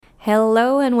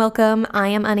Hello and welcome. I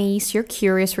am Anais, your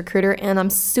curious recruiter, and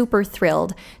I'm super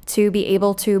thrilled to be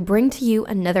able to bring to you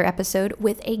another episode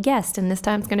with a guest. And this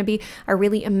time it's going to be a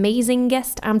really amazing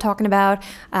guest. I'm talking about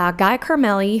Guy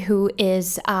Carmeli, who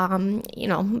is,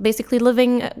 basically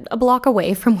living a block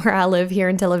away from where I live here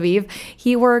in Tel Aviv.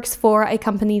 He works for a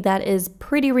company that is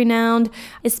pretty renowned,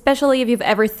 especially if you've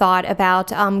ever thought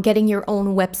about getting your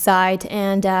own website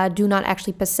and do not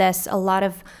actually possess a lot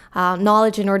of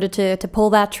knowledge in order to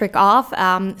pull that trick off.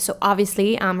 So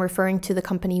obviously I'm referring to the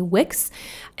company Wix,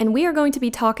 and we are going to be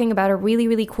talking about a really,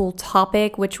 really cool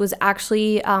topic, which was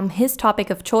actually his topic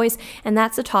of choice, and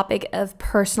that's the topic of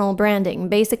personal branding.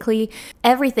 Basically,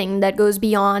 everything that goes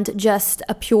beyond just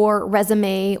a pure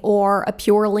resume or a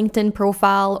pure LinkedIn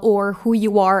profile or who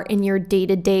you are in your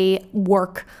day-to-day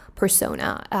work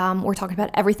persona. We're talking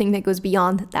about everything that goes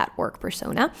beyond that work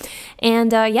persona. And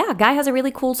Guy has a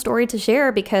really cool story to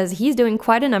share because he's doing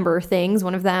quite a number of things.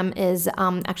 One of them is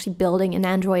actually building an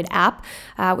Android app,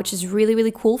 which is really,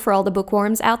 really cool for all the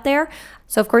bookworms out there.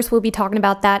 So of course, we'll be talking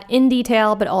about that in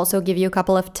detail, but also give you a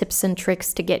couple of tips and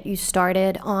tricks to get you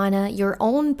started on your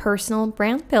own personal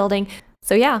brand building.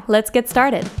 So yeah, let's get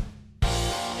started.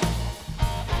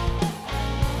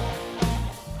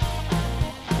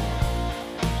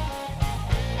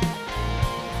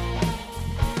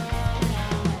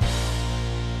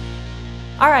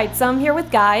 All right, so I'm here with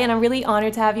Guy, and I'm really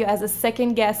honored to have you as a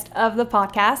second guest of the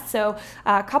podcast. So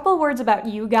a couple words about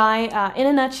you, Guy. In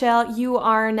a nutshell, you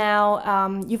are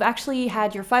now, you've actually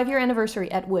had your 5-year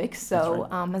anniversary at Wix, so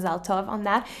Mazal Tov on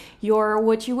that. You're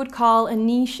what you would call a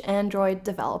niche Android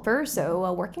developer,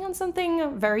 so working on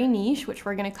something very niche, which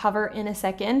we're going to cover in a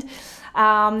second.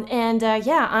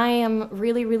 I am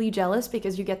really, really jealous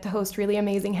because you get to host really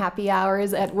amazing happy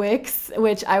hours at Wix,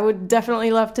 which I would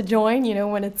definitely love to join,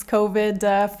 when it's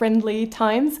COVID friendly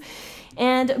times.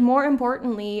 And more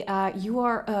importantly, you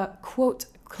are a quote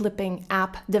clipping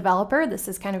app developer. This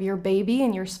is kind of your baby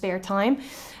in your spare time.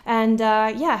 And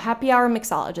happy hour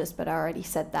mixologist, but I already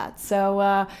said that.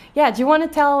 So do you want to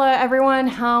tell everyone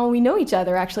how we know each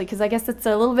other actually? Because I guess it's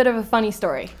a little bit of a funny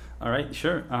story. All right,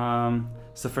 sure.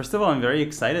 So first of all, I'm very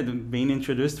excited being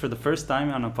introduced for the first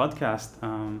time on a podcast.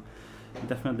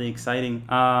 Definitely exciting.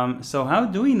 So how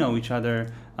do we know each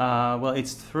other? Well,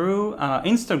 it's through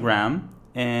Instagram,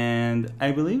 and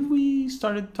I believe we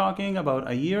started talking about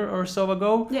a year or so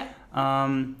ago. Yeah.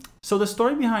 So the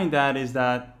story behind that is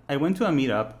that I went to a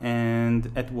meetup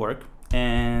and at work,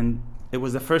 and it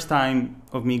was the first time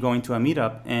of me going to a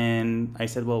meetup, and I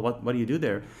said, well, what do you do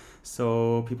there?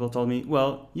 So people told me,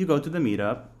 well, you go to the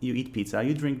meetup, you eat pizza,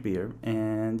 you drink beer,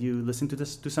 and you listen to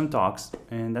some talks,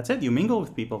 and that's it. You mingle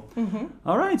with people. Mm-hmm.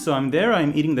 All right, so I'm there,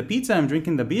 I'm eating the pizza, I'm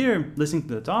drinking the beer, listening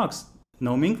to the talks.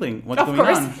 No mingling. What's going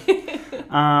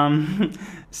on?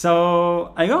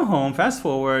 So I go home, fast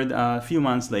forward a few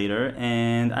months later,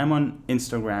 and I'm on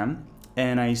Instagram,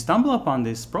 and I stumble upon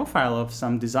this profile of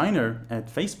some designer at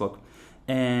Facebook,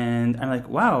 and I'm like,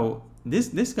 wow,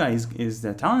 this guy is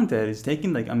talented. He's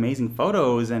taking like amazing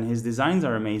photos and his designs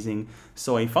are amazing.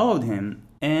 So I followed him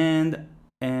and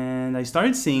I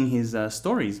started seeing his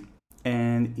stories,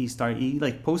 and he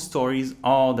like post stories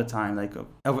all the time, like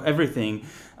of everything,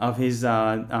 of his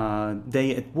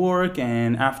day at work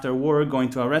and after work,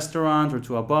 going to a restaurant or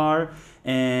to a bar.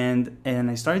 And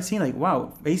I started seeing like,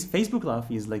 wow, Facebook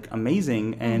Live is like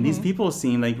amazing, and these people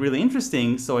seem like really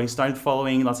interesting. So I started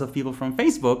following lots of people from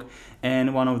Facebook,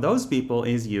 and one of those people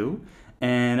is you.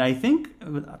 And I think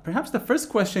perhaps the first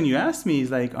question you asked me is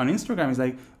like on Instagram is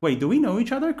like, wait, do we know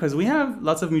each other? Because we have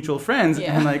lots of mutual friends.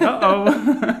 Yeah. And like,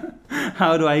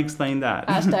 how do I explain that?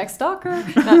 Hashtag stalker.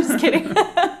 No, I'm just kidding.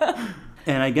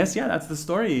 And I guess, that's the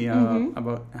story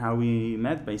about how we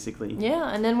met, basically. Yeah,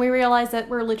 and then we realized that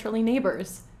we're literally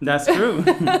neighbors. That's true.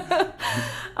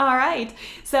 All right.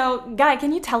 So, Guy,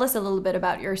 can you tell us a little bit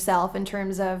about yourself in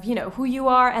terms of, who you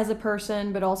are as a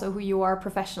person, but also who you are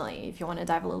professionally, if you want to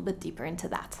dive a little bit deeper into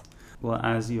that? Well,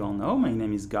 as you all know, my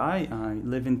name is Guy. I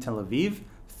live in Tel Aviv,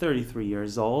 33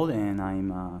 years old, and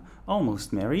I'm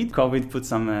almost married. COVID put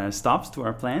some stops to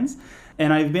our plans.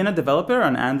 And I've been a developer,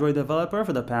 an Android developer,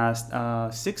 for the past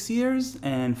 6 years,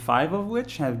 and 5 of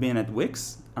which have been at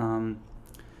Wix.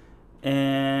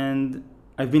 And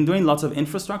I've been doing lots of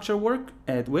infrastructure work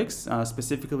at Wix,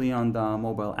 specifically on the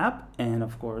mobile app, and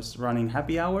of course running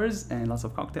happy hours and lots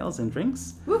of cocktails and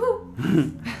drinks.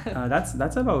 Woohoo!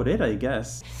 That's about it, I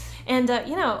guess. And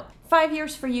 5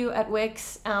 years for you at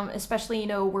Wix, especially,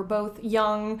 we're both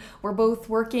young, we're both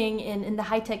working in the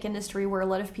high-tech industry where a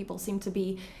lot of people seem to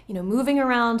be, moving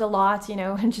around a lot,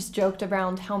 and just joked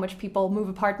around how much people move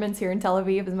apartments here in Tel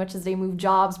Aviv as much as they move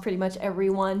jobs pretty much every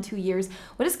 1-2 years.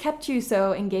 What has kept you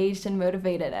so engaged and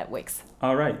motivated at Wix?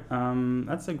 All right.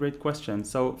 That's a great question.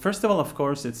 So first of all, of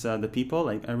course, it's the people.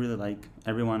 Like, I really like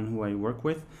everyone who I work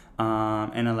with,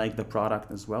 and I like the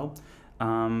product as well.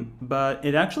 But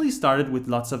it actually started with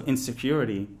lots of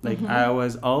insecurity. Like, I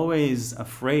was always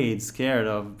afraid, scared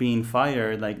of being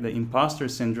fired. Like, the imposter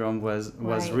syndrome was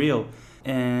Right. real.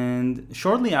 And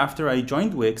shortly after I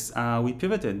joined Wix, we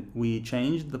pivoted. We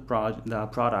changed the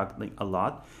product like a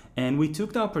lot. And we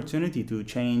took the opportunity to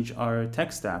change our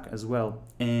tech stack as well.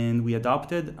 And we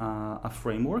adopted a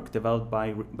framework developed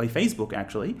by Facebook,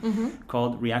 actually,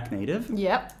 called React Native.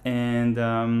 Yep. And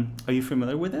are you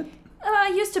familiar with it?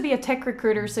 I used to be a tech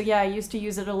recruiter, so yeah, I used to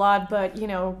use it a lot, but,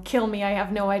 kill me, I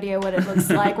have no idea what it looks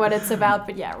like, what it's about,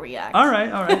 but yeah, React. All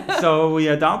right. So we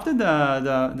adopted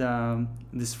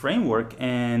this framework,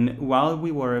 and while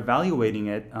we were evaluating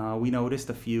it, we noticed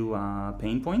a few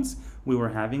pain points we were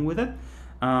having with it.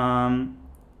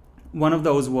 One of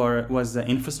those was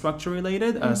infrastructure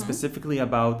related, specifically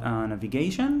about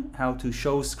navigation, how to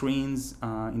show screens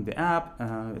in the app,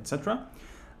 etc.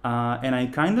 And I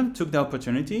kind of took the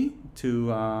opportunity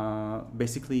to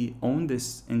basically own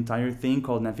this entire thing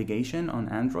called navigation on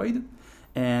Android.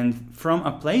 And from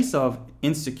a place of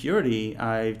insecurity,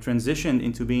 I transitioned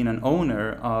into being an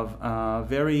owner of a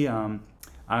very,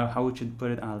 how would you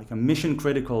put it, like a mission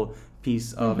critical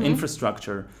piece of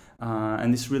infrastructure.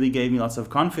 And this really gave me lots of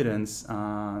confidence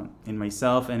in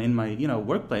myself and in my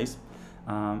workplace.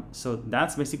 So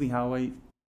that's basically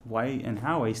why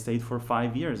I stayed for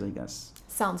 5 years, I guess.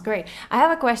 Sounds great. I have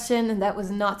a question, and that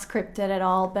was not scripted at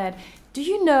all, but do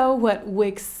you know what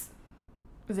Wix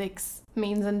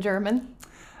means in German?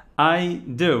 I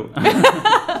do.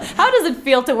 How does it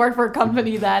feel to work for a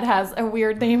company that has a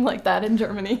weird name like that in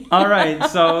Germany? All right,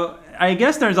 so I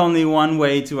guess there's only one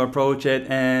way to approach it,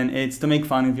 and it's to make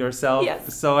fun of yourself.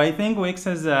 Yes. So I think Wix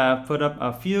has put up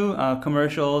a few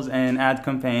commercials and ad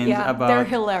campaigns they're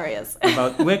hilarious.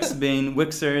 about Wix being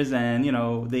Wixers, and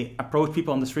they approach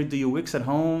people on the street. Do you Wix at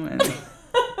home? And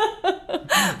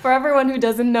For everyone who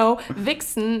doesn't know,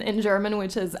 Wichsen in German,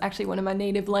 which is actually one of my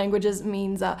native languages,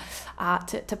 means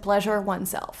to pleasure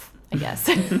oneself, I guess.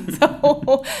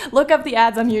 So look up the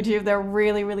ads on YouTube. They're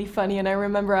really, really funny. And I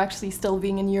remember actually still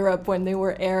being in Europe when they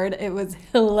were aired. It was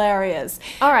hilarious.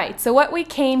 All right. So what we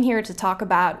came here to talk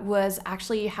about was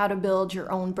actually how to build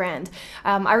your own brand.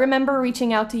 I remember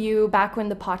reaching out to you back when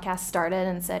the podcast started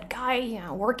and said, Guy,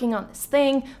 working on this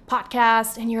thing,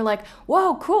 podcast. And you're like,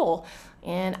 whoa, cool.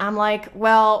 And I'm like,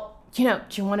 well, do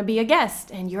you want to be a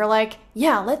guest? And you're like,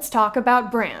 yeah, let's talk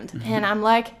about brand. And I'm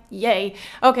like, yay.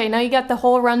 Okay, now you got the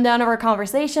whole rundown of our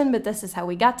conversation, but this is how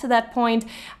we got to that point.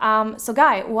 So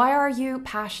Guy, why are you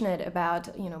passionate about,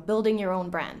 building your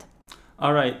own brand?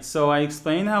 All right, so I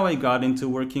explained how I got into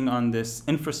working on this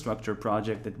infrastructure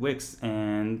project at Wix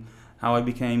and how I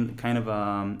became kind of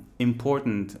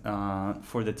important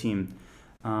for the team.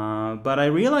 But I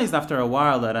realized after a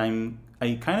while that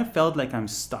I kind of felt like I'm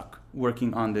stuck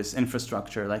working on this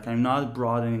infrastructure. Like, I'm not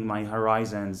broadening my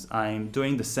horizons. I'm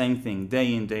doing the same thing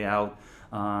day in, day out,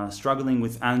 struggling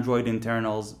with Android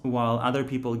internals while other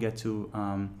people get to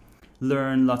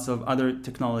learn lots of other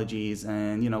technologies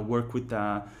and, work with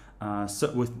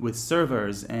with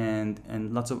servers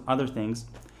and lots of other things.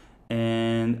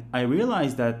 And I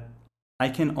realized that I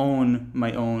can own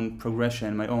my own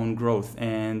progression, my own growth,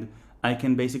 and I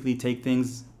can basically take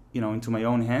things into my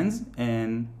own hands,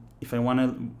 and if I want to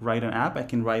write an app, I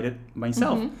can write it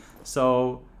myself.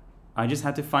 So I just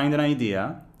had to find an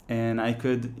idea, and I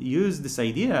could use this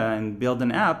idea and build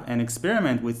an app and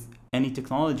experiment with any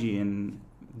technology and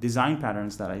design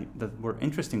patterns that were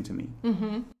interesting to me.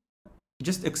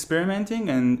 Just experimenting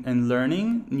and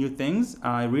learning new things,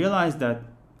 I realized that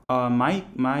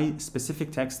my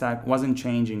specific tech stack wasn't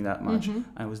changing that much.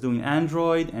 I was doing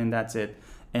Android, and that's it.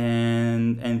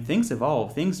 And things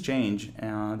evolve, things change.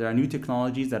 There are new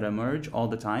technologies that emerge all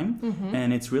the time,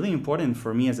 and it's really important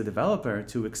for me as a developer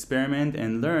to experiment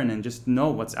and learn and just know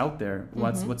what's out there,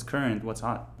 what's current, what's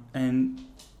hot. And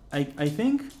I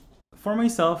think for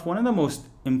myself, one of the most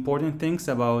important things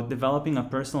about developing a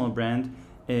personal brand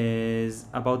is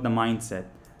about the mindset.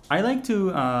 I like to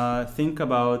think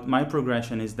about my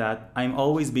progression is that I'm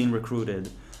always being recruited.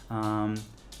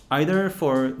 Either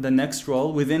for the next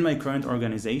role within my current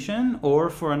organization or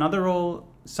for another role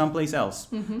someplace else,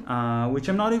 which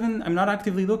I'm not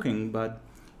actively looking, but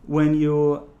when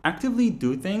you actively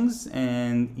do things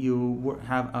and you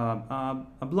have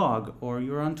a blog or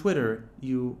you're on Twitter,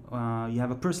 you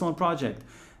have a personal project,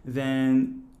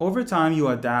 then over time you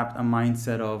adapt a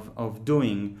mindset of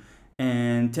doing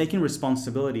and taking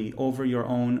responsibility over your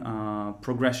own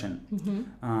progression.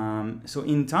 So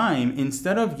in time,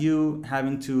 instead of you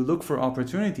having to look for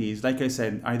opportunities, like I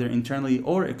said, either internally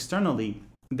or externally,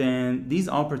 then these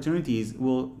opportunities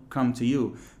will come to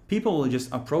you. People will just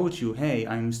approach you. Hey,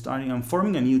 I'm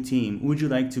forming a new team. Would you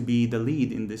like to be the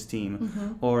lead in this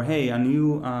team? Or hey, a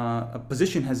new a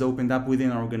position has opened up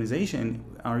within our organization.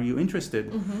 Are you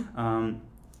interested?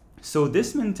 So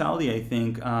this mentality, I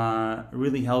think,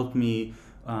 really helped me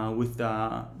with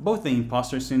both the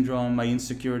imposter syndrome, my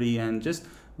insecurity, and just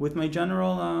with my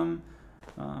general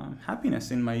happiness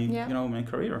in my my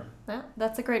career. Yeah,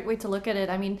 that's a great way to look at it.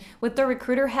 I mean, with the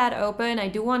recruiter hat open, I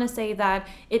do want to say that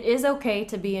it is okay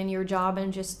to be in your job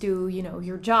and just do,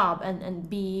 your job and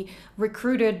be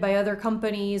recruited by other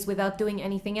companies without doing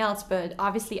anything else. But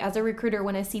obviously, as a recruiter,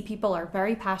 when I see people are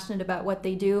very passionate about what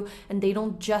they do and they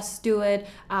don't just do it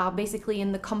basically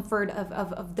in the comfort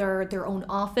of their own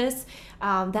office,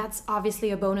 that's obviously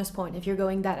a bonus point if you're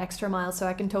going that extra mile. So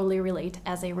I can totally relate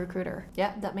as a recruiter.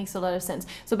 Yeah, that makes a lot of sense.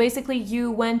 So basically,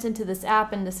 you went into this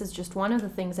app, and this is just one of the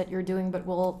things that you're doing, but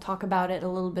we'll talk about it a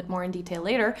little bit more in detail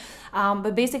later.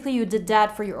 But basically you did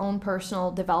that for your own personal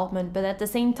development, but at the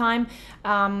same time,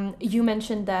 you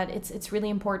mentioned that it's really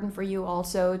important for you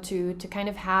also to kind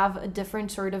of have a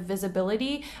different sort of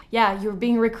visibility. Yeah, you're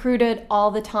being recruited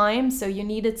all the time, so you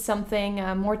needed something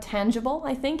more tangible,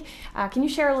 I think. Can you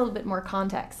share a little bit more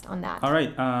context on that? All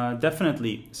right,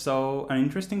 definitely. So an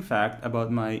interesting fact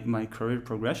about my career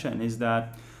progression is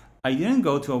that I didn't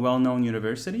go to a well-known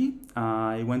university.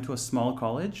 I went to a small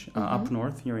college up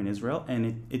north here in Israel,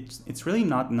 and it's really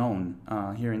not known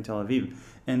here in Tel Aviv.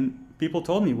 And people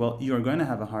told me, well, you're going to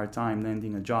have a hard time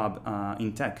landing a job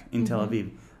in tech in Tel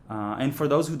Aviv. And for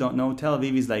those who don't know, Tel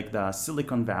Aviv is like the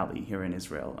Silicon Valley here in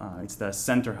Israel. It's the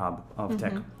center hub of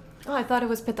tech. Oh, I thought it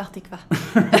was Petah Tikva.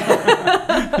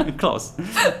 Close.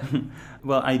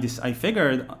 Well, I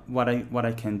figured what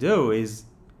I can do is,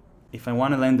 if I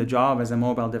want to land a job as a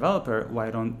mobile developer,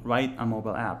 why don't write a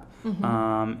mobile app?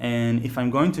 And if I'm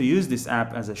going to use this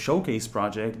app as a showcase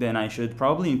project, then I should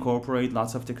probably incorporate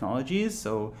lots of technologies.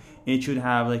 So it should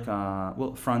have like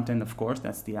front end, of course,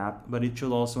 that's the app, but it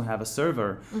should also have a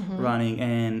server running.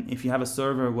 And if you have a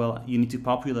server, well, you need to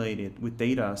populate it with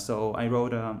data. So I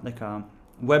wrote a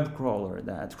web crawler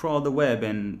that crawled the web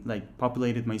and like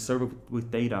populated my server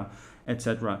with data,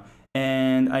 etc.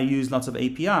 And I use lots of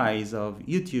APIs of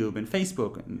YouTube and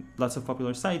Facebook and lots of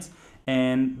popular sites.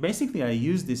 And basically, I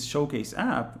use this showcase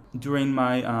app during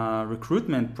my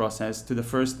recruitment process to the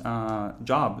first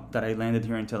job that I landed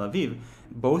here in Tel Aviv.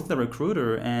 Both the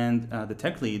recruiter and the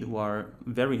tech lead were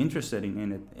very interested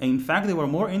in it. In fact, they were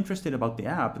more interested about the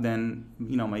app than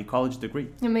my college degree.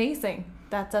 Amazing.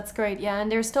 That's great. Yeah, and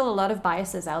there's still a lot of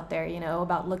biases out there,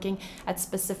 about looking at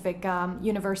specific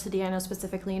university. I know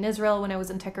specifically in Israel, when I was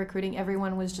in tech recruiting,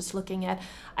 everyone was just looking at,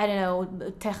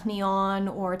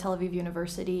 Technion or Tel Aviv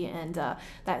University, and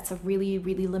that's a really,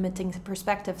 really limiting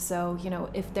perspective. So,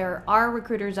 if there are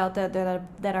recruiters out there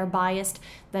that are biased,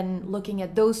 then looking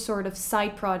at those sort of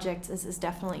side projects is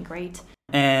definitely great.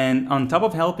 And on top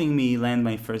of helping me land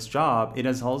my first job, it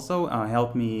has also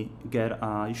helped me get,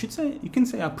 you can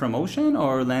say a promotion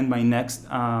or land my next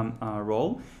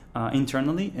role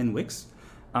internally in Wix.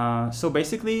 So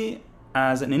basically,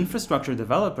 as an infrastructure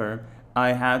developer,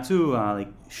 I had to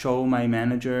show my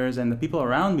managers and the people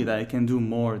around me that I can do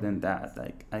more than that.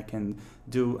 Like I can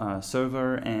do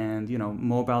server and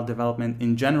mobile development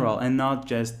in general, and not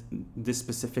just this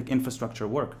specific infrastructure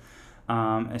work.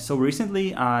 So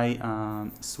recently I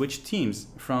switched teams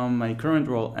from my current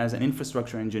role as an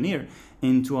infrastructure engineer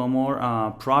into a more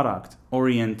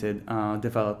product-oriented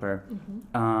developer.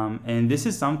 And this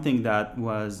is something that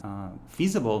was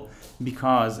feasible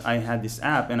because I had this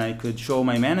app and I could show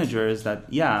my managers that,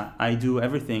 I do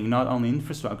everything, not only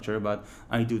infrastructure, but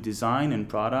I do design and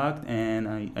product,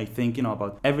 and I think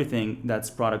about everything that's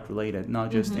product-related,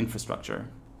 not just infrastructure.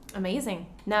 Amazing.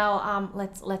 Now,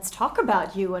 let's talk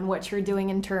about you and what you're doing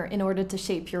in order to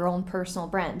shape your own personal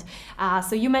brand.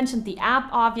 So you mentioned the app,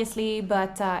 obviously,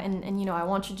 but and I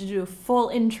want you to do a full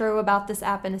intro about this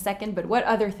app in a second. But what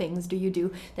other things do you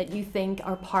do that you think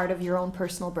are part of your own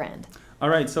personal brand? All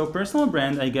right. So personal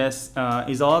brand, I guess,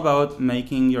 is all about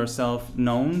making yourself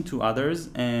known to others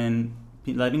and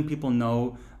letting people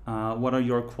know what are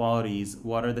your qualities,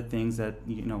 what are the things that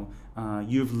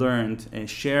you've learned,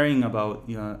 sharing about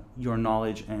your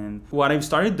knowledge. And what I've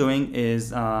started doing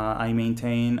is I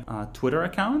maintain a Twitter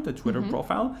account, a Twitter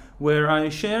profile, where I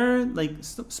share like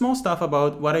small stuff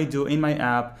about what I do in my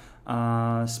app,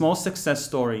 small success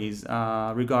stories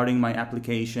regarding my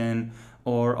application,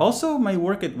 or also my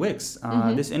work at Wix.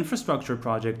 This infrastructure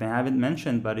project I haven't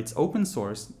mentioned, but it's open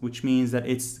source, which means that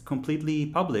it's completely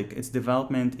public. Its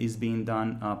development is being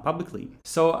done publicly.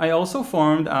 So I also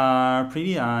formed a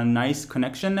pretty nice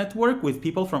connection network with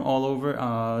people from all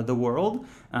over the world.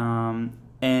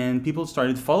 And people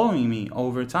started following me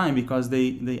over time because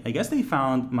I guess they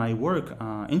found my work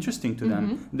interesting to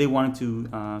them. They wanted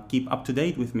to keep up to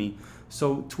date with me.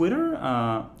 So Twitter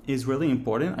is really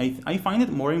important. I find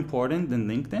it more important than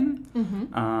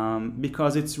LinkedIn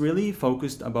because it's really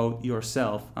focused about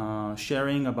yourself,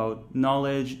 sharing about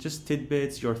knowledge, just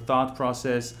tidbits, your thought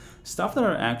process, stuff that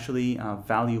are actually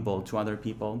valuable to other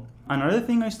people. Another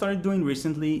thing I started doing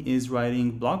recently is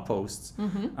writing blog posts.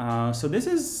 So this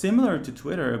is similar to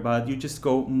Twitter, but you just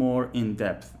go more in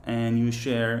depth and you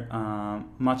share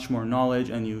much more knowledge,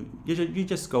 and you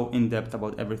just go in depth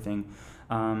about everything.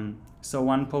 So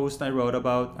one post I wrote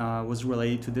about was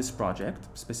related to this project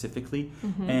specifically,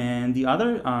 and the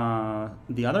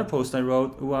other post I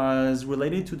wrote was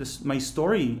related to my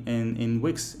story in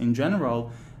Wix in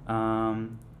general,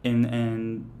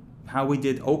 and how we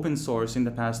did open source in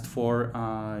the past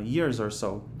 4 years or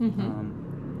so.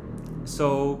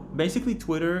 So basically,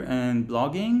 Twitter and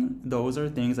blogging, those are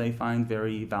things I find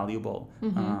very valuable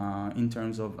in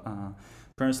terms of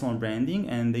personal branding,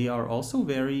 and they are also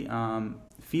very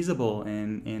feasible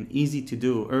and easy to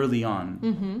do early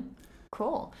on.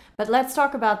 Cool. But let's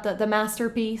talk about the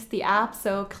masterpiece, the app.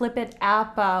 So Clipit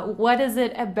app, what is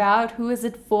it about? Who is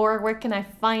it for? Where can I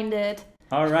find it?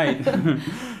 All right.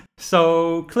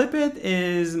 So Clipit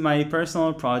is my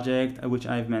personal project, which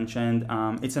I've mentioned.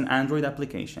 It's an Android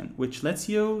application which lets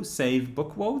you save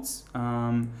book quotes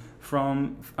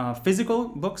from physical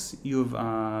books you've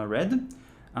read.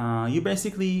 You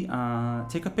basically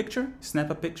take a picture, snap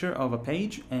a picture of a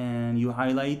page, and you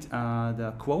highlight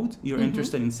the quote you're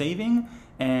interested in saving.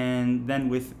 And then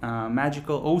with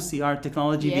magical OCR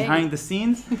technology behind the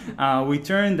scenes, we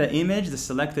turn the image, the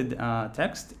selected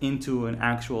text, into an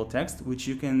actual text, which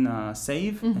you can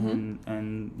save and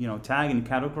tag and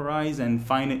categorize and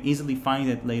easily find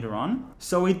it later on.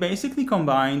 So it basically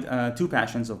combined two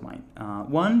passions of mine.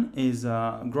 One is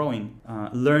growing,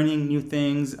 learning new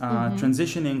things,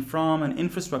 transitioning from an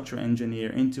infrastructure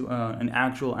engineer into an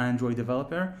actual Android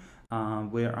developer,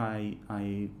 where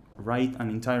I write an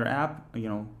entire app,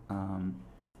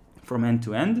 from end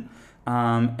to end.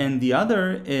 And the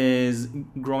other is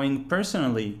growing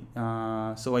personally.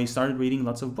 So I started reading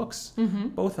lots of books,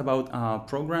 both about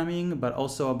programming, but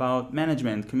also about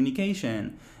management,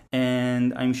 communication.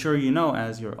 And I'm sure you know,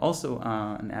 as you're also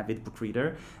an avid book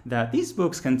reader, that these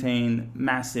books contain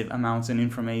massive amounts of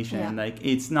information. Like,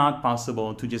 it's not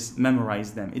possible to just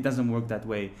memorize them. It doesn't work that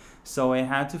way. So I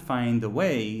had to find a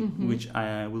way which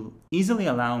will easily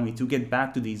allow me to get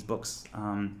back to these books.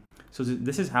 So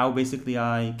this is how basically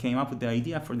I came up with the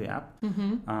idea for the app.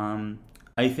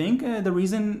 I think the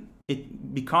reason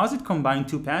because it combined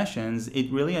two passions,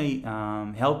 it really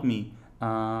helped me,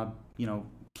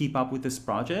 keep up with this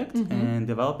project and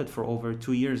develop it for over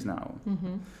 2 years now.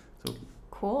 So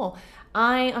cool.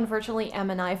 I unfortunately am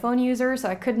an iPhone user, so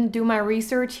I couldn't do my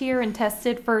research here and test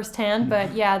it firsthand,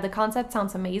 but yeah, the concept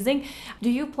sounds amazing. Do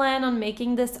you plan on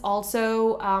making this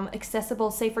also accessible?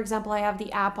 Say, for example, I have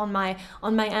the app on my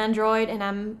Android and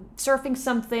I'm surfing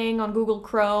something on Google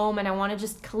Chrome and I want to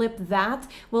just clip that.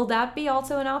 Will that be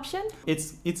also an option?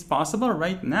 It's possible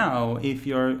right now if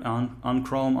you're on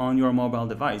Chrome on your mobile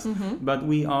device, but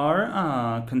we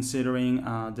are considering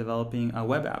developing a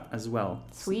web app as well.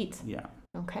 Sweet. Yeah.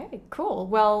 Okay, cool.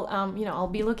 Well, I'll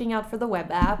be looking out for the web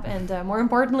app and more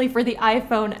importantly for the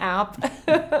iPhone app.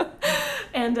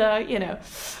 And,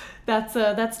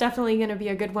 that's definitely going to be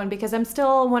a good one because I'm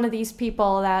still one of these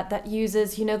people that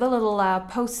uses, the little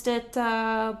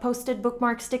post-it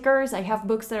bookmark stickers. I have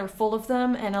books that are full of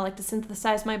them and I like to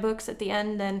synthesize my books at the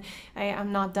end, and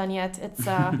I'm not done yet. It's,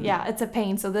 it's a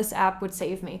pain. So this app would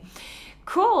save me.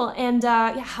 Cool. And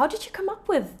how did you come up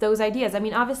with those ideas? I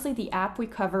mean, obviously the app we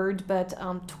covered, but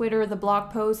Twitter, the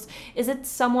blog post, is it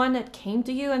someone that came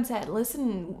to you and said,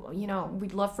 listen,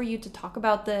 we'd love for you to talk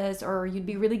about this, or you'd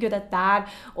be really good at that?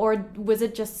 Or was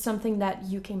it just something that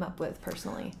you came up with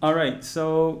personally? All right.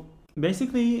 So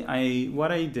basically,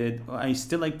 what I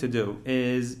still like to do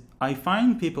is I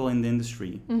find people in the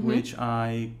industry which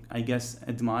I guess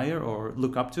admire or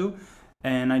look up to.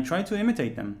 and I try to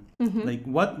imitate them. Like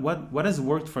what has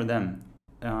worked for them.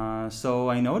 So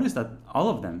I noticed that all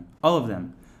of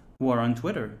them were on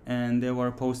Twitter and they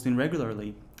were posting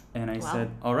regularly. And I said,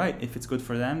 all right, if it's good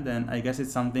for them, then I guess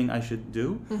it's something I should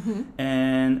do.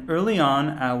 And early on,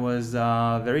 I was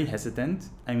very hesitant.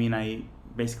 I mean, I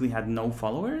basically had no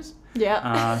followers.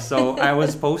 Yeah. So I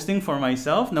was posting for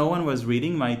myself. No one was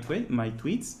reading my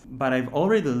tweets. But I've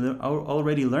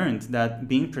already learned that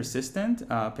being persistent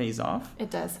pays off. It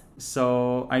does.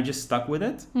 So I just stuck with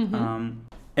it.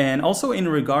 And also in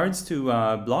regards to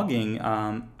blogging,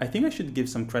 I think I should give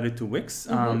some credit to Wix.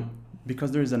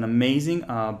 Because there's an amazing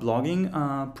blogging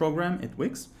program at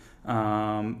Wix.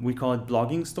 We call it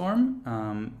Blogging Storm.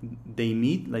 They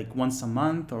meet like once a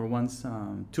month or once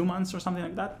 2 months or something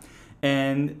like that.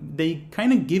 And they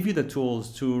kind of give you the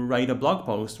tools to write a blog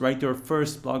post, write your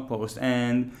first blog post.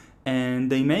 And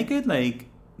they make it like,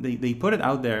 they put it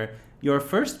out there. Your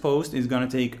first post is going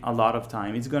to take a lot of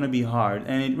time. It's going to be hard.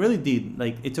 And it really did.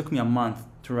 Like, it took me a month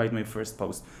to write my first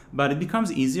post. But it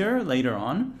becomes easier later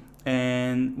on.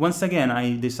 And once again,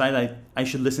 I decided I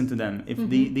should listen to them. If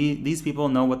these people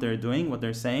know what they're doing, what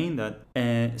they're saying,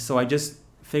 so I just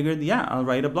figured, I'll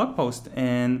write a blog post.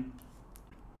 And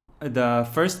the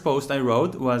first post I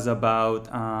wrote was about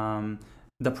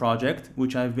the project,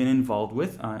 which I've been involved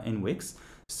with in Wix.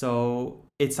 So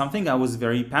it's something I was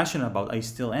very passionate about. I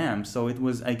still am. So it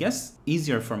was, I guess,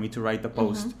 easier for me to write the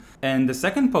post. And the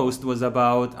second post was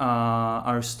about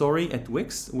our story at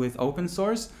Wix with open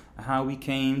source, how we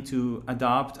came to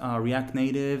adopt React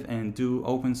Native and do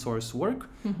open source work.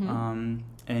 And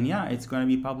it's going to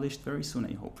be published very soon,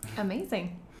 I hope.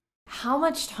 Amazing. How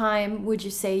much time would you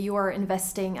say you are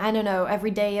investing, I don't know, every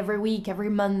day, every week, every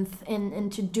month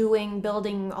into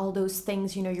building all those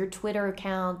things, your Twitter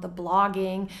account, the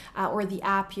blogging, or the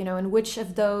app, and which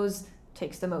of those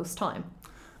takes the most time?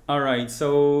 All right,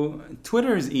 so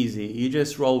Twitter is easy. You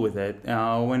just roll with it.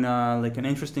 When like an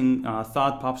interesting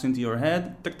thought pops into your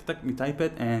head, you type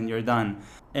it and you're done.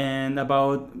 And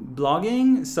about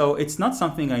blogging, so it's not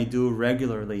something I do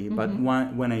regularly, but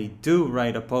when I do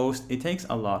write a post, it takes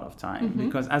a lot of time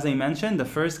because, as I mentioned, the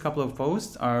first couple of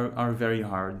posts are very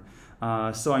hard.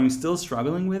 So I'm still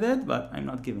struggling with it, but I'm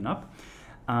not giving up.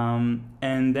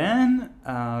 And then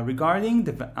regarding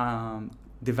the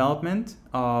development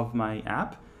of my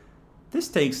app, this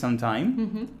takes some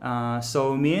time.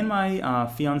 So me and my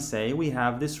fiance, we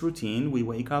have this routine. We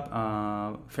wake up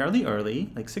fairly early,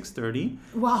 like 6:30.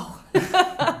 Wow.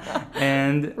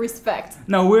 And respect.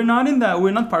 No, we're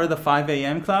not part of the 5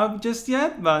 a.m. club just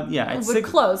yet, but yeah, it's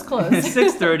close.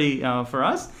 6:30 for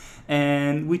us.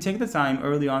 And we take the time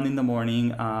early on in the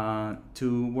morning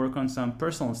to work on some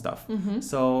personal stuff.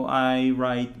 So I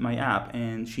write my app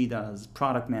and she does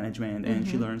product management and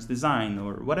she learns design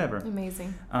or whatever.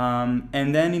 Amazing.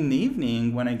 And then in the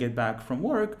evening when I get back from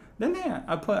work, then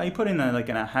I put in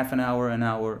a half an hour,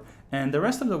 and the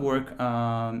rest of the work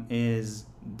is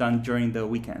done during the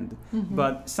weekend.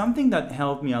 But something that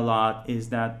helped me a lot is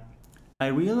that I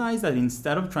realized that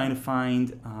instead of trying to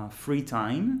find free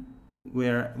time,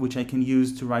 which I can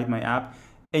use to write my app,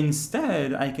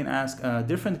 instead I can ask a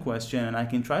different question and I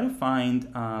can try to find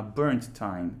burnt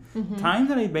time. Time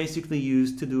that I basically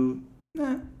use to do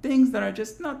things that are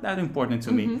just not that important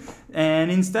to me.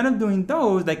 And instead of doing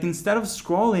those, like instead of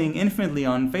scrolling infinitely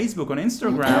on Facebook, on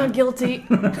Instagram, guilty.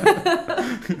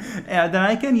 Then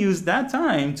I can use that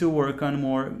time to work on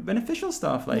more beneficial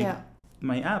stuff like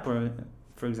my app, or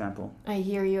for example. I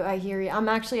hear you. I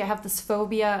have this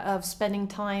phobia of spending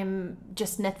time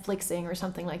just Netflixing or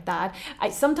something like that.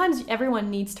 Sometimes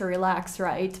everyone needs to relax,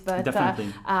 right? But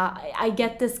Definitely. I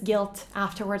get this guilt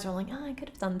afterwards. I'm like, I could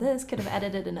have done this, could have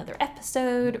edited another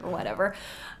episode or whatever.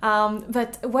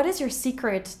 But what is your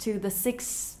secret to the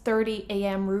 6:30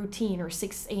 a.m. routine or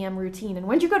 6 a.m. routine? And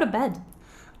when do you go to bed?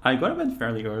 I go to bed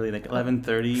fairly early, like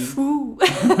 11:30. Ooh.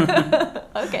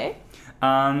 Okay.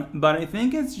 But I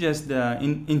think it's just the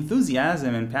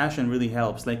enthusiasm and passion really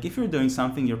helps. Like if you're doing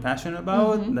something you're passionate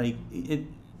about, like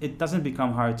it doesn't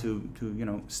become hard to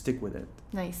stick with it.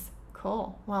 Nice.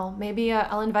 Cool. Well, maybe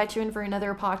I'll invite you in for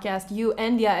another podcast, you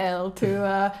and Yael,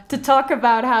 to talk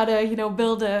about how to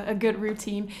build a good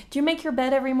routine. Do you make your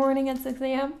bed every morning at 6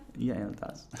 a.m.? Yael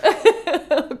does.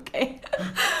 Okay.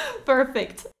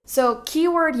 Perfect. So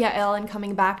keyword Yael, and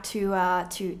coming back to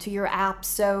your app.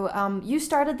 So you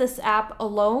started this app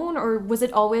alone, or was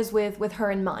it always with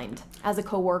her in mind as a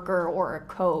coworker or a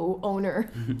co-owner?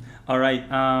 All right.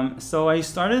 So I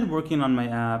started working on my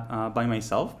app by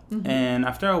myself, and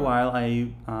after a while,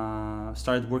 I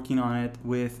started working on it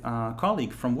with a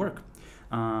colleague from work.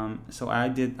 So I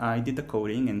did the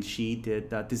coding, and she did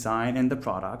the design and the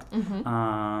product.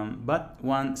 But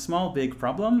one small big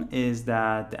problem is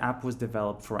that the app was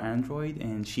developed for Android,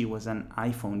 and she was an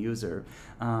iPhone user.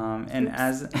 And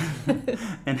as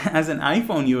an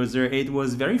iPhone user, it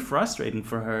was very frustrating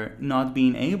for her not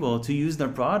being able to use the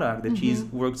product that she's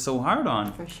worked so hard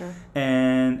on. For sure.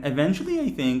 And eventually, I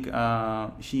think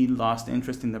she lost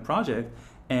interest in the project.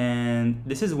 And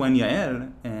this is when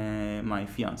Yael, my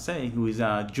fiance, who is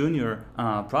a junior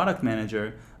product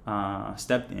manager,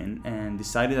 stepped in and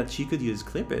decided that she could use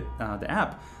Clipit, the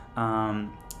app,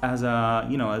 as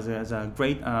a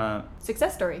great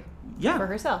success story. Yeah. For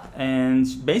herself. And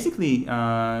basically,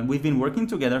 we've been working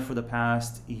together for the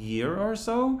past year or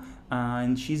so.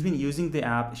 And she's been using the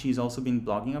app. She's also been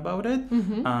blogging about it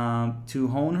to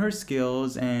hone her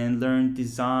skills and learn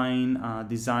design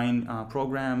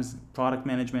programs, product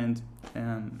management,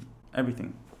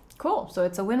 everything. Cool. So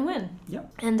it's a win-win. Yeah.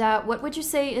 And what would you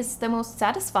say is the most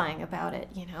satisfying about it?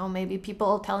 You know, maybe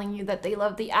people telling you that they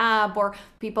love the app, or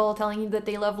people telling you that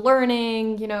they love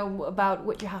learning, you know, about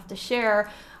what you have to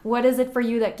share. What is it for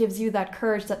you that gives you that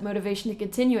courage, that motivation to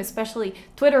continue? Especially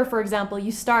Twitter, for example,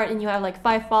 you start and you have like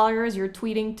 5 followers, you're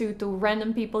tweeting to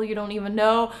random people you don't even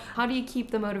know. How do you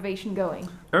keep the motivation going?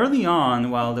 Early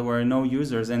on, while there were no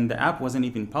users and the app wasn't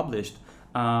even published,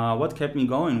 what kept me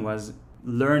going was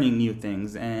learning new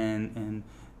things and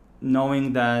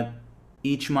knowing that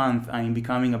each month I'm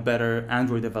becoming a better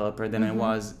Android developer than I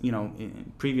was,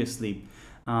 previously.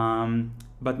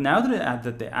 But now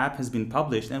that the app has been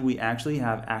published and we actually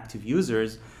have active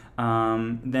users,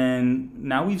 then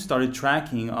now we've started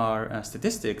tracking our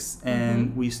statistics,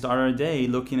 and we start our day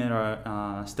looking at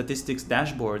our statistics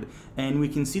dashboard, and we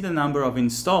can see the number of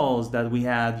installs that we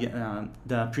had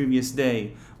the previous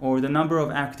day, or the number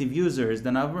of active users,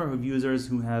 the number of users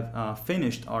who have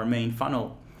finished our main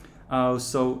funnel.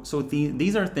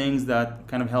 These are things that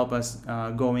kind of help us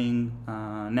going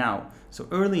now. So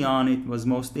early on, it was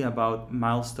mostly about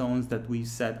milestones that we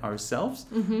set ourselves.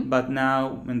 But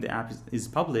now, when the app is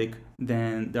public,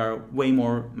 then there are way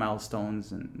more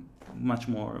milestones and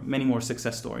many more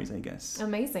success stories, I guess.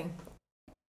 Amazing.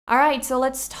 All right, so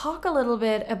let's talk a little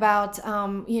bit about,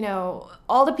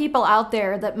 all the people out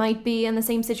there that might be in the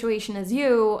same situation as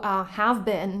you have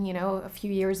been, a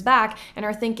few years back, and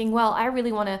are thinking, well, I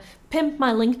really want to pimp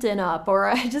my LinkedIn up, or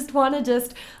I just want to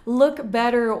look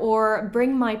better or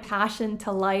bring my passion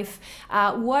to life.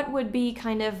 What would be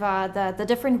kind of the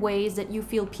different ways that you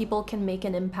feel people can make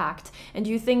an impact? And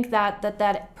do you think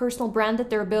that personal brand that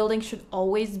they're building should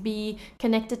always be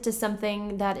connected to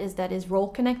something that is role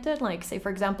connected? Like, say, for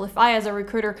example, if I as a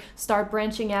recruiter start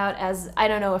branching out as, I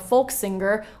don't know, a folk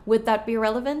singer, would that be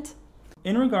relevant?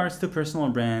 In regards to personal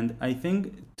brand, I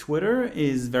think Twitter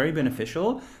is very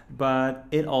beneficial, but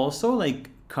it also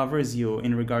covers you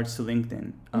in regards to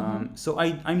LinkedIn. So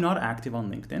I'm not active on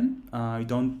LinkedIn. I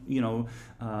don't,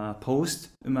 post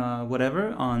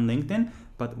whatever on LinkedIn.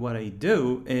 But what I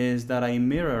do is that I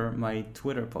mirror my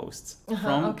Twitter posts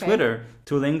from Twitter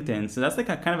to LinkedIn. So that's like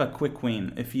a kind of a quick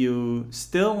win. If you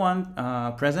still want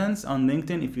presence on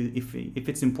LinkedIn, if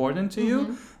it's important to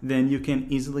you, then you can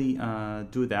easily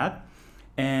do that.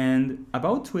 And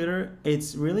about Twitter,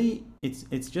 it's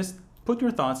just put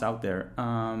your thoughts out there.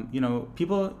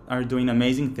 People are doing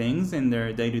amazing things in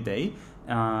their day-to-day,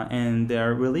 and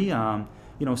they're really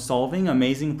solving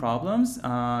amazing problems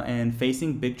and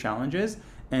facing big challenges.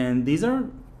 And these are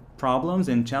problems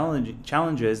and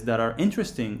challenges that are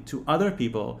interesting to other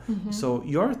people. So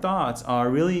your thoughts are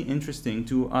really interesting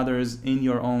to others in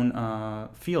your own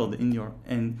field,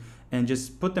 and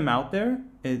just put them out there.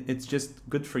 It's just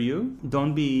good for you.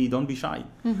 Don't be shy.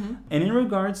 And in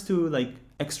regards to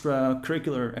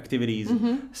extracurricular activities,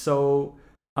 so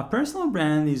a personal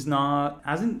brand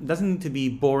doesn't need to be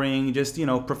boring, just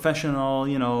professional,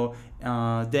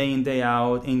 day in, day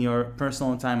out in your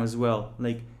personal time as well.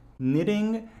 Like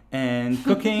knitting and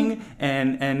cooking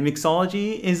and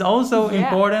mixology is also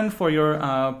important for your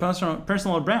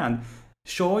personal brand.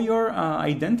 Show your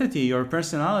identity, your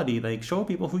personality, show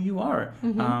people who you are.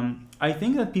 I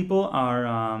think that people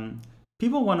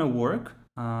want to work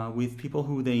with people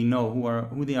who they know,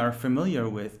 who they are familiar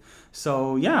with.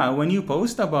 So yeah, when you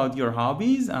post about your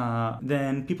hobbies,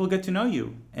 then people get to know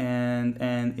you, and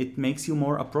it makes you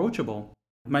more approachable.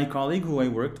 My colleague who I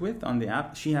worked with on the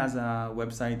app, she has a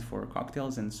website for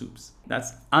cocktails and soups.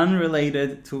 That's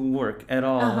unrelated to work at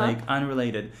all,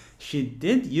 unrelated. She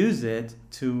did use it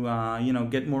to,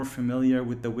 get more familiar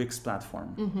with the Wix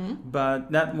platform.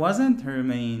 But that wasn't her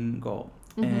main goal.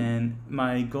 And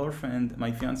my girlfriend,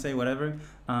 my fiance, whatever,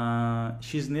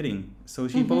 she's knitting. So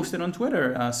she posted on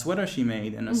Twitter a sweater she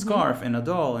made and a scarf and a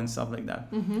doll and stuff like that.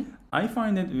 I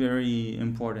find it very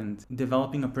important.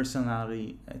 Developing a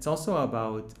personality. It's also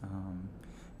about,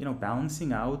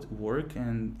 balancing out work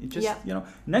and it just,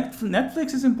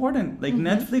 Netflix is important. Like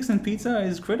Netflix and pizza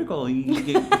is critical.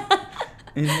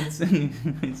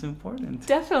 It's important.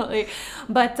 Definitely.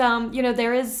 But,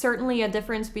 there is certainly a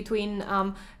difference between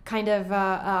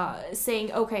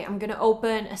saying, okay, I'm going to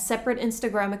open a separate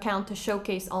Instagram account to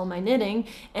showcase all my knitting,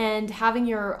 and having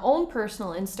your own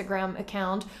personal Instagram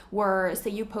account where, say,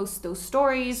 you post those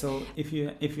stories. So if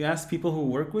you ask people who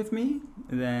work with me,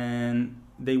 then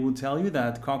they will tell you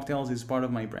that cocktails is part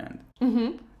of my brand.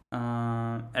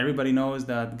 Everybody knows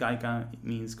that Guy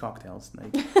means cocktails.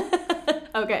 Like.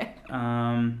 Okay.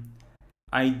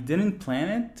 I didn't plan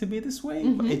it to be this way,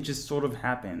 but it just sort of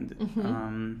happened.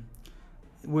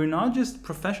 We're not just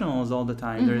professionals all the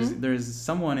time. There's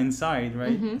someone inside,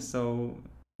 right? So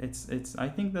it's I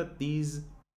think that these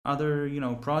other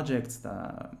projects,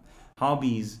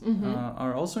 hobbies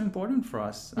are also important for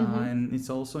us, and it's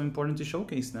also important to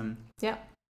showcase them. Yeah.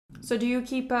 So do you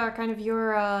keep kind of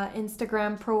your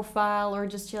Instagram profile or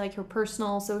just your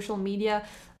personal social media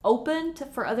open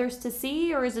for others to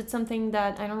see, or is it something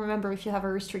that, I don't remember if you have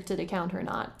a restricted account or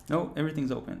not? No,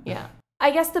 everything's open. Yeah. I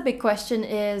guess the big question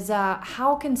is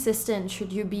how consistent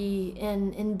should you be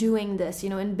in doing this,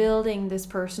 in building this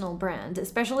personal brand,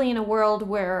 especially in a world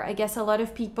where I guess a lot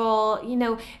of people,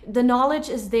 the knowledge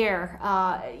is there.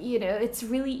 It's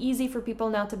really easy for people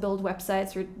now to build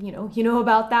websites, or, you know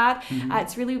about that.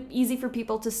 It's really easy for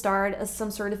people to start as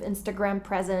some sort of Instagram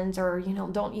presence, or,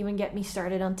 don't even get me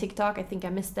started on TikTok. I think I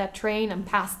missed that train. I'm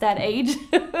past that age.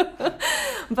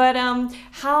 But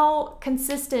how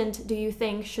consistent do you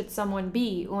think should someone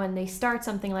be when they start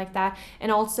something like that? And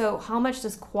also, how much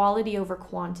does quality over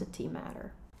quantity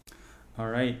matter? All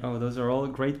right. Oh, those are all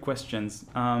great questions.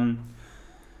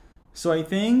 So I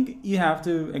think you have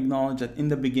to acknowledge that in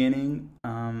the beginning,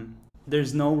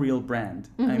 there's no real brand.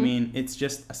 I mean, it's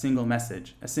just a single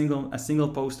message, a single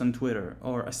post on Twitter,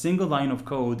 or a single line of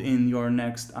code in your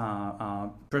next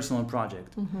personal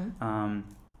project.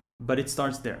 But it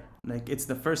starts there. Like, it's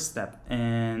the first step.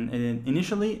 And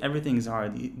initially, everything is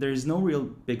hard. There's no real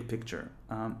big picture.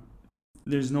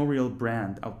 There's no real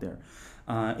brand out there.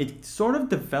 It sort of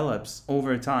develops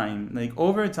over time. Like,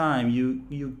 over time,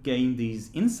 you gain these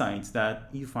insights that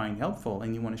you find helpful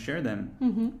and you want to share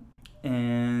them.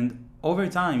 And over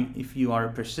time, if you are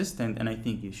persistent, and I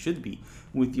think you should be,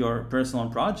 with your personal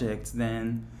projects,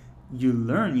 then you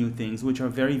learn new things which are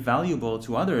very valuable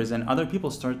to others, and other people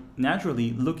start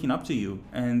naturally looking up to you,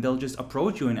 and they'll just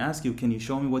approach you and ask you, can you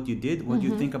show me what you did? What do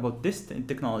you think about this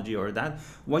technology or that?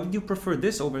 Why did you prefer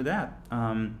this over that?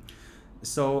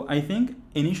 So I think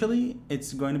initially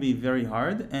it's going to be very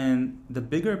hard, and the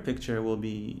bigger picture will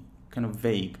be kind of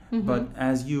vague. But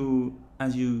as you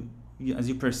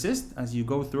persist, as you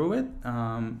go through it,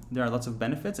 there are lots of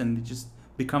benefits, and it just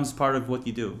becomes part of what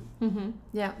you do.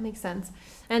 Yeah, makes sense.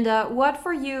 And what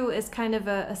for you is kind of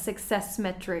a success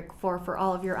metric for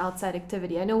all of your outside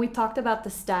activity? I know we talked about the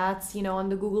stats, on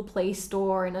the Google Play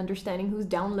Store, and understanding who's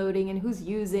downloading and who's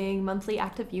using, monthly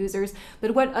active users,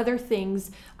 but what other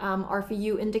things are for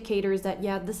you indicators that,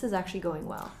 this is actually going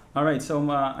well? All right, so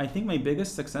I think my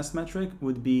biggest success metric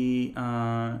would be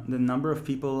the number of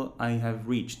people I have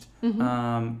reached.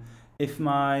 If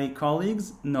my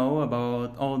colleagues know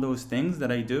about all those things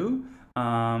that I do,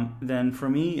 then for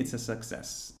me, it's a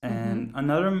success. And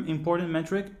another important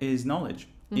metric is knowledge.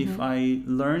 If I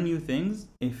learn new things,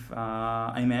 if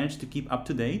I manage to keep up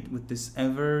to date with this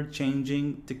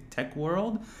ever-changing tech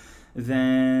world,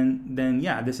 then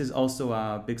yeah, this is also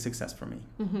a big success for me.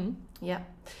 Yeah.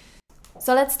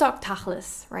 So let's talk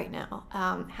tachlis right now.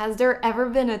 Has there ever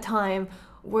been a time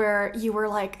where you were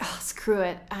like, oh, screw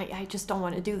it, I just don't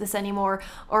want to do this anymore?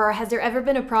 Or has there ever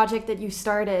been a project that you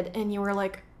started and you were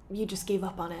like, you just gave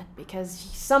up on it because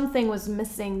something was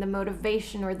missing, the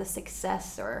motivation or the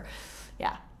success? Or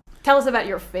tell us about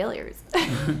your failures.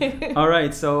 All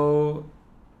right, so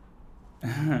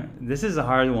this is a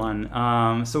hard one.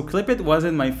 So Clip It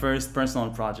wasn't my first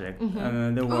personal project.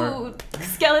 There were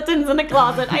skeletons in a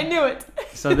closet. I knew it.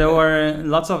 So there were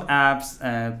lots of apps,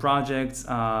 projects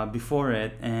before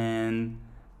it, and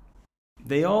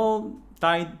they all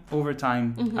died over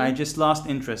time. I just lost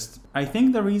interest. I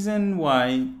think the reason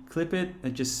why Clip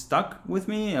It just stuck with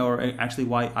me, or actually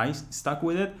why I stuck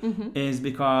with it, is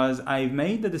because I've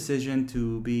made the decision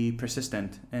to be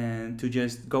persistent and to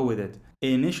just go with it.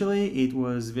 Initially, it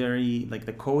was very, like,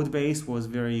 the code base was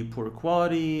very poor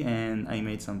quality, and I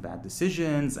made some bad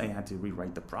decisions. I had to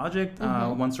rewrite the project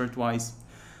once or twice.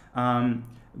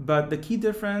 But the key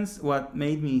difference, what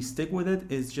made me stick with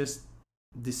it, is just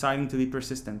deciding to be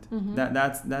persistent.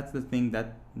 That's the thing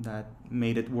that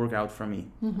made it work out for me.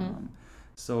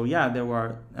 So yeah, there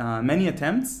were many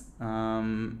attempts,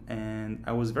 and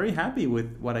I was very happy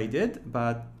with what I did.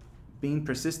 But being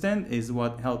persistent is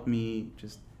what helped me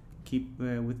just keep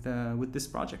with this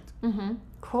project.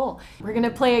 Cool. We're going to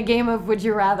play a game of Would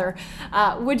You Rather.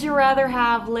 Would you rather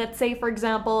have, let's say, for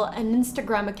example, an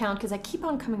Instagram account, because I keep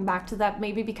on coming back to that,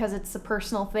 maybe because it's a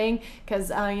personal thing,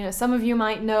 because some of you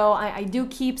might know I do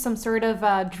keep some sort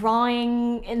of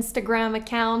drawing Instagram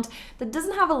account that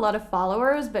doesn't have a lot of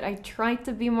followers, but I try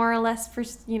to be more or less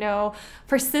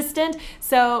persistent.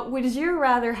 So would you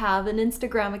rather have an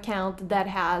Instagram account that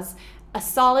has a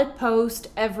solid post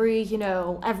every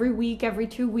week, every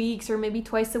 2 weeks, or maybe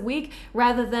twice a week,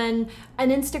 rather than an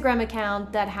Instagram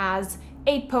account that has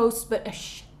 8 posts but a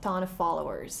ton of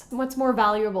followers? What's more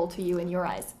valuable to you in your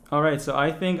eyes? All right, so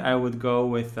I think I would go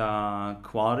with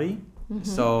quality.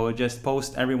 So just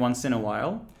post every once in a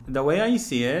while. The way I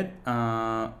see it,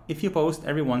 if you post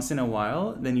every once in a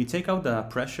while, then you take out the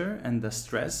pressure and the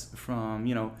stress from,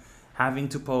 having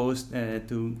to post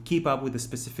to keep up with a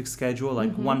specific schedule,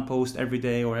 like one post every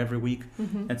day or every week,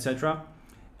 etc.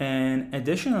 And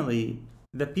additionally,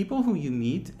 the people who you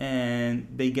meet and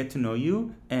they get to know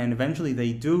you, and eventually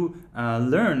they do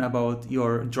learn about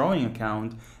your drawing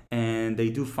account, and they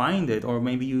do find it, or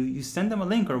maybe you send them a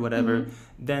link or whatever,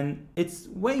 then it's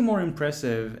way more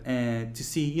impressive to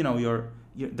see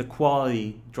the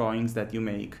quality drawings that you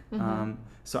make.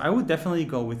 So I would definitely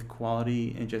go with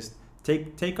quality and just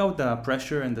take out the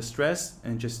pressure and the stress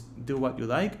and just do what you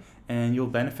like, and you'll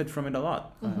benefit from it a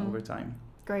lot over time.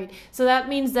 Great. So that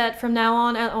means that from now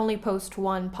on, I'll only post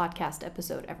one podcast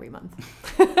episode every month.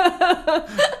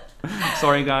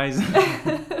 Sorry, guys.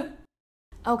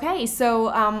 Okay, so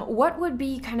what would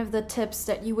be kind of the tips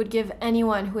that you would give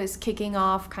anyone who is kicking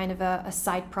off kind of a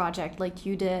side project like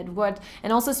you did?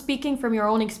 And also speaking from your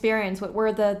own experience, what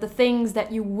were the things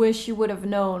that you wish you would have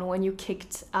known when you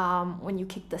kicked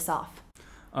this off?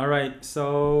 All right,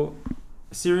 so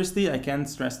seriously, I can't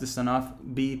stress this enough.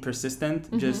 Be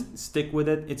persistent. Just stick with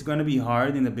it. It's going to be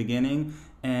hard in the beginning,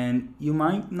 and you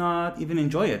might not even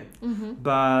enjoy it.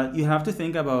 But you have to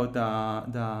think about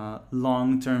the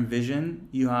long-term vision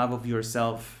you have of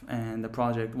yourself and the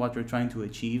project, what you're trying to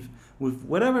achieve with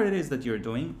whatever it is that you're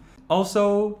doing.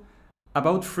 Also,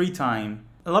 about free time.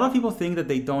 A lot of people think that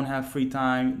they don't have free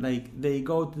time. Like, they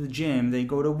go to the gym, they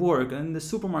go to work, and the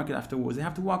supermarket afterwards. They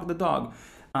have to walk the dog.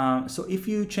 So if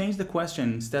you change the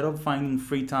question, instead of finding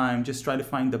free time, just try to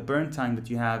find the burn time that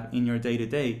you have in your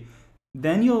day-to-day.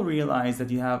 Then you'll realize that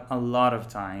you have a lot of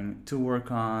time to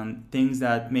work on things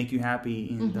that make you happy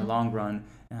in the long run,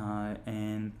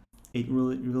 and it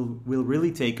will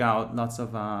really take out lots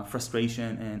of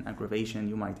frustration and aggravation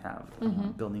you might have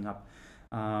building up.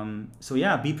 So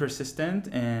yeah, be persistent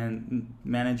and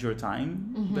manage your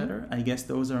time better. I guess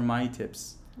those are my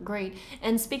tips. Great.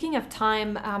 And speaking of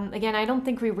time, again, I don't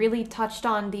think we really touched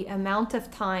on the amount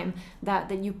of time that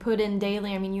you put in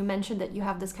daily. I mean, you mentioned that you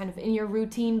have this kind of in your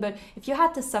routine, but if you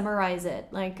had to summarize it,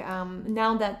 like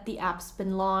now that the app's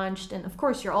been launched, and of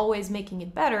course you're always making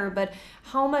it better, but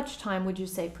how much time would you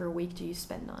say per week do you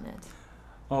spend on it?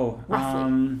 Oh,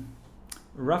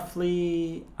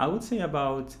 roughly, I would say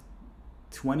about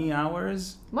 20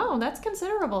 hours. Wow, that's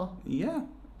considerable. Yeah.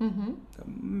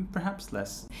 Perhaps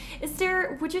less.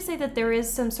 Would you say that there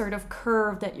is some sort of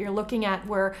curve that you're looking at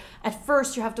where at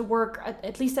first you have to work,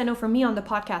 at least I know for me on the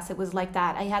podcast, it was like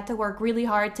that. I had to work really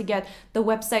hard to get the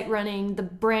website running, the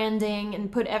branding,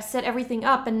 and set everything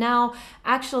up. And now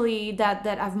actually that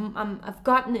I've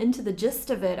gotten into the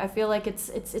gist of it, I feel like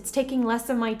it's taking less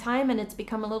of my time and it's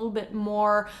become a little bit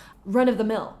more run of the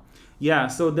mill. Yeah,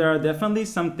 so there are definitely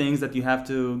some things that you have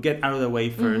to get out of the way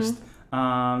first.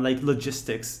 Like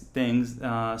logistics things.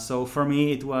 So for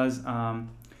me, it was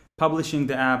publishing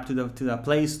the app to the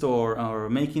Play Store, or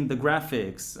making the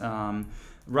graphics,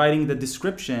 writing the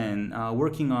description,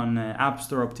 working on App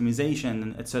Store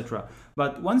optimization, etc.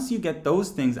 But once you get those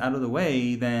things out of the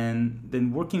way,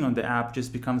 then working on the app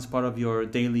just becomes part of your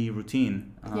daily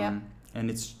routine. and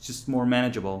it's just more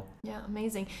manageable. Yeah,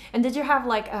 amazing. And did you have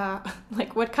like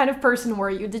like what kind of person were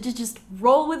you? Did you just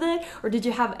roll with it, or did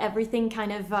you have everything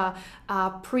kind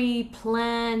of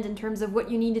pre-planned in terms of what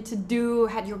you needed to do?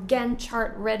 Had your Gantt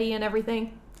chart ready and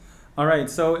everything? All right,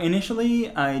 so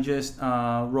initially I just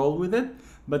rolled with it,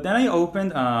 but then I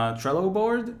opened a Trello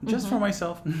board just for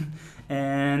myself.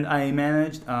 And I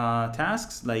managed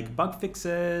tasks like bug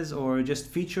fixes or just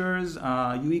features,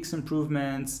 UX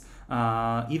improvements.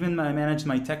 Even I managed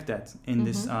my tech debt in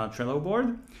this Trello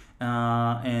board.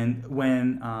 And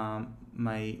when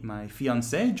my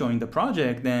fiance joined the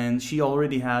project, then she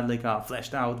already had like a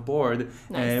fleshed out board,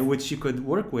 which she could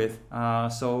work with.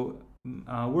 So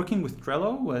working with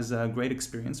Trello was a great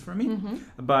experience for me.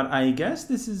 But I guess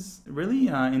this is really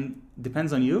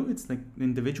depends on you. It's like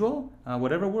individual,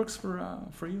 whatever works for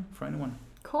you, for anyone.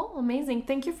 Cool, amazing.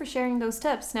 Thank you for sharing those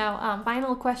tips. Now,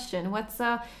 final question. What's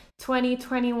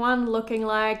 2021 looking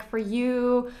like for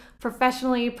you,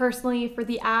 professionally, personally, for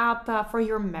the app, for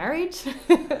your marriage?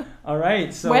 All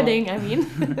right. So wedding, I mean.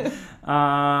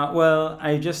 Well,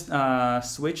 I just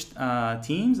switched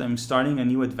teams. I'm starting a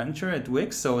new adventure at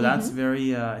Wix, so that's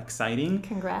very exciting.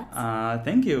 Congrats.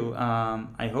 Thank you.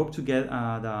 I hope to get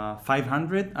the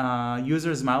 500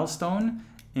 users milestone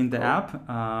in the app.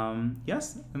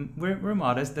 Yes, we're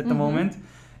modest at the moment.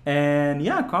 And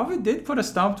yeah, COVID did put a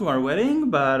stop to our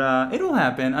wedding, but it'll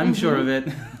happen. I'm sure of it.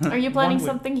 Are you planning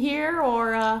something here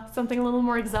or something a little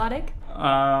more exotic?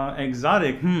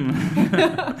 Exotic.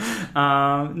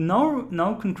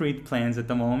 No concrete plans at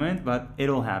the moment, but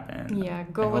it'll happen. Yeah,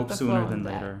 go I with hope the sooner flow than of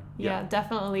that. later. Yeah,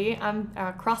 definitely. I'm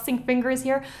crossing fingers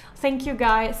here. Thank you,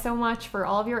 Guy, so much for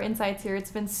all of your insights here.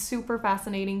 It's been super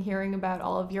fascinating hearing about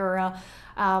all of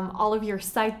your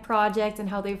side projects and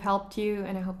how they've helped you.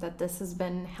 And I hope that this has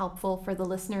been helpful for the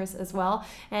listeners as well.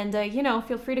 And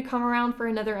feel free to come around for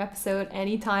another episode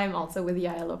anytime. Also with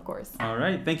Yael, of course. All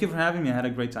right. Thank you for having me. I had a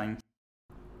great time.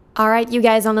 All right, you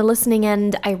guys on the listening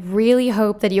end, I really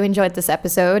hope that you enjoyed this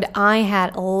episode. I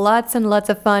had lots and lots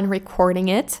of fun recording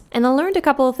it, and I learned a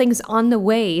couple of things on the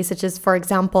way, such as, for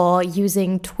example,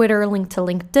 using Twitter linked to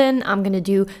LinkedIn. I'm going to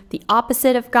do the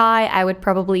opposite of Guy. I would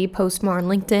probably post more on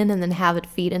LinkedIn and then have it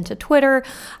feed into Twitter.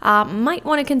 Might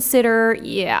want to consider,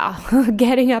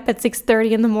 getting up at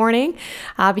 6:30 in the morning,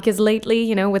 because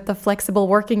lately, with the flexible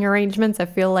working arrangements, I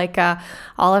feel like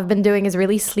all I've been doing is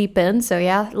really sleep in. So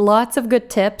yeah, lots of good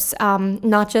tips.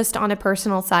 Not just on a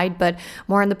personal side, but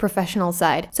more on the professional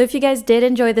side. So if you guys did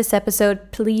enjoy this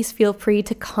episode, please feel free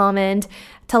to comment,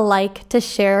 to like, to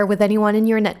share with anyone in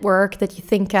your network that you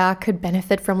think could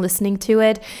benefit from listening to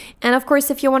it. And of course,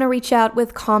 if you want to reach out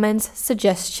with comments,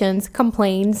 suggestions,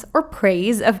 complaints, or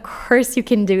praise, of course you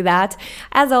can do that.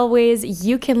 As always,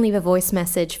 you can leave a voice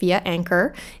message via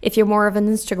Anchor. If you're more of an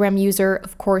Instagram user,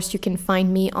 of course, you can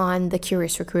find me on The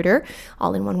Curious Recruiter,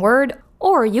 all in one word.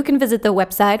 Or you can visit the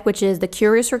website, which is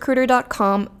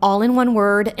thecuriousrecruiter.com, all in one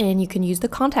word, and you can use the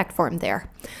contact form there.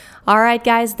 All right,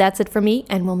 guys, that's it for me,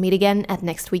 and we'll meet again at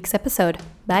next week's episode.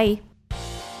 Bye.